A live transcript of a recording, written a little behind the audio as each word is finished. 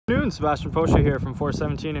Good afternoon, Sebastian Pocha here from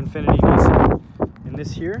 417 Infinity Nissan. And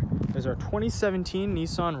this here is our 2017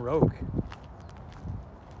 Nissan Rogue.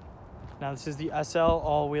 Now this is the SL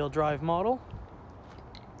all-wheel drive model.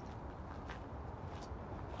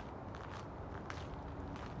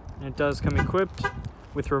 And it does come equipped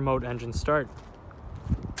with remote engine start.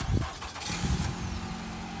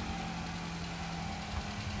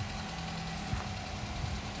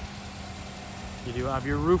 You do have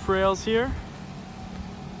your roof rails here.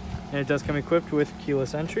 And it does come equipped with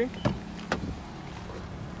keyless entry.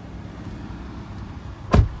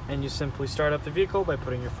 And you simply start up the vehicle by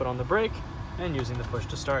putting your foot on the brake and using the push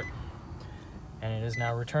to start. And it is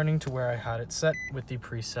now returning to where I had it set with the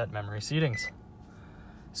preset memory seatings.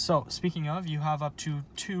 So, speaking of, you have up to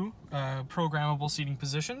two programmable seating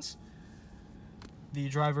positions. The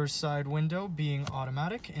driver's side window being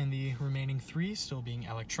automatic and the remaining three still being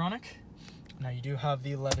electronic. Now you do have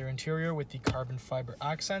the leather interior with the carbon fiber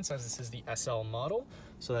accents, as this is the SL model.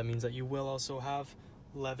 So that means that you will also have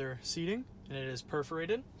leather seating, and it is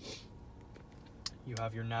perforated. You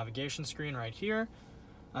have your navigation screen right here,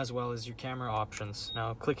 as well as your camera options.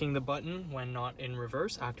 Now clicking the button when not in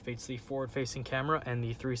reverse activates the forward-facing camera and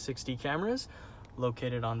the 360 cameras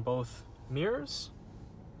located on both mirrors,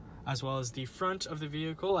 as well as the front of the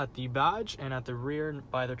vehicle at the badge and at the rear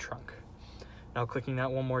by the trunk. Now clicking that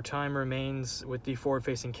one more time remains with the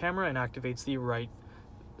forward-facing camera and activates the right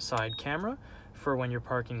side camera for when you're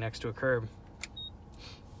parking next to a curb.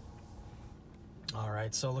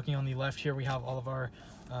 Alright, so looking on the left here, we have all of our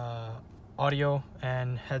audio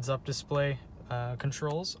and heads-up display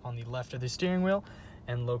controls on the left of the steering wheel,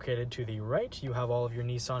 and located to the right, you have all of your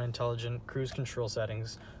Nissan Intelligent Cruise Control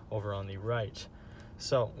settings over on the right.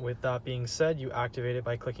 So with that being said, you activate it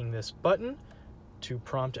by clicking this button. To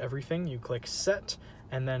prompt everything, you click set,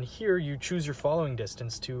 and then here you choose your following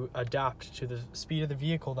distance to adapt to the speed of the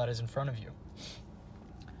vehicle that is in front of you.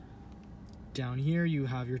 Down here you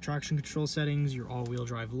have your traction control settings, your all-wheel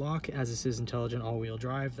drive lock, as this is intelligent all-wheel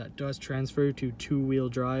drive. That does transfer to front-wheel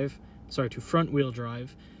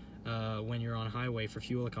drive when you're on highway for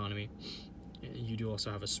fuel economy. You do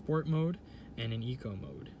also have a sport mode and an eco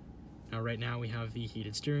mode. Now right now we have the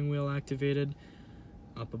heated steering wheel activated.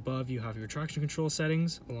 Up above you have your traction control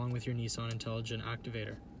settings along with your Nissan Intelligent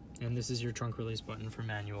activator, and this is your trunk release button for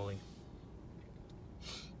manually.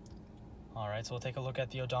 Alright, so we'll take a look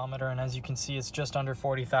at the odometer, and as you can see it's just under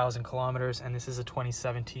 40,000 kilometers, and this is a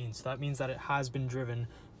 2017, so that means that it has been driven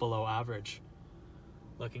below average.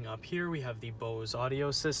 Looking up here we have the Bose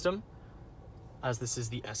audio system, as this is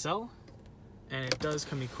the SL, and it does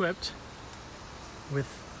come equipped with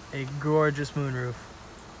a gorgeous moonroof.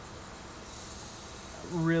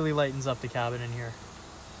 Really lightens up the cabin in here.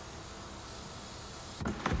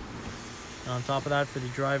 And on top of that, for the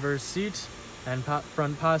driver's seat and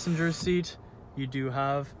front passenger seat, you do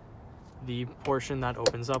have the portion that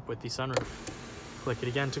opens up with the sunroof. Click it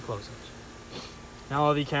again to close it. Now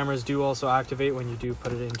all the cameras do also activate when you do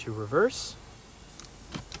put it into reverse.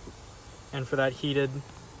 And for that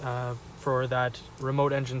for that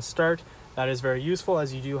remote engine start, that is very useful,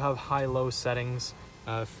 as you do have high-low settings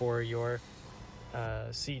for your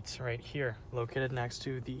seats right here, located next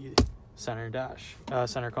to the center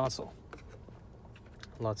console.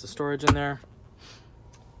 Lots of storage in there.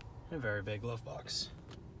 A very big glove box.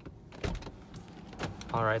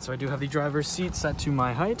 Alright, so I do have the driver's seat set to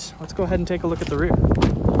my height. Let's go ahead and take a look at the rear. Oh,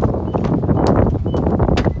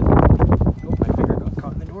 my finger got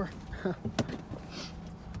caught in the door.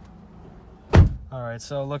 Alright,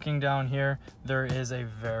 so looking down here, there is a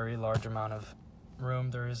very large amount of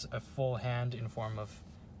room. There is a full hand in form of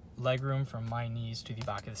leg room from my knees to the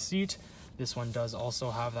back of the seat. This one does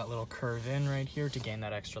also have that little curve in right here to gain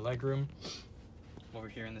that extra leg room. Over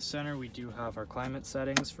here in the center we do have our climate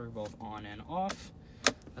settings for both on and off,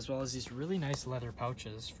 as well as these really nice leather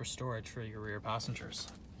pouches for storage for your rear passengers.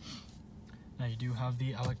 Now you do have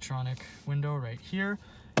the electronic window right here,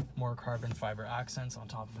 more carbon fiber accents on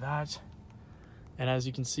top of that, and as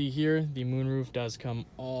you can see here, the moonroof does come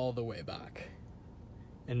all the way back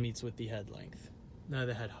and meets with the head length,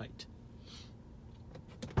 the head height.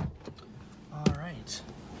 All right.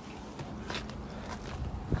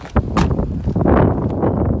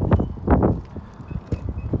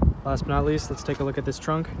 Last but not least, let's take a look at this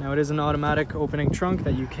trunk. Now it is an automatic opening trunk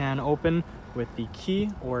that you can open with the key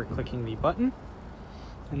or clicking the button.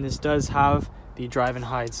 And this does have the drive and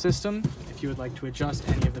hide system if you would like to adjust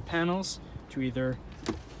any of the panels to either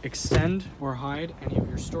extend or hide any of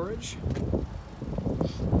your storage.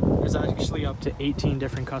 There's actually up to 18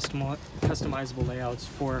 different customizable layouts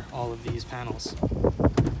for all of these panels.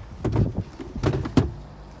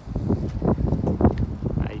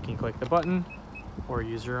 can click the button or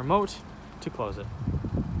use your remote to close it.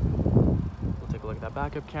 We'll take a look at that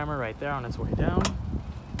backup camera right there on its way down.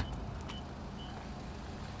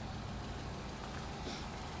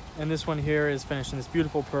 And this one here is finished in this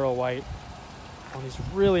beautiful pearl white on these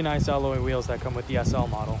really nice alloy wheels that come with the SL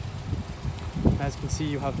model. As you can see,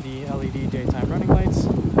 you have the LED daytime running lights.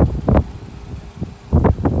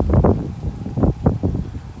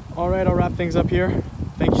 All right, I'll wrap things up here.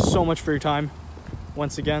 Thank you so much for your time.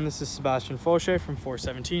 Once again, this is Sebastian Fauché from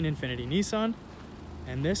 417 Infinity Nissan,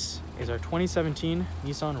 and this is our 2017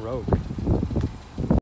 Nissan Rogue.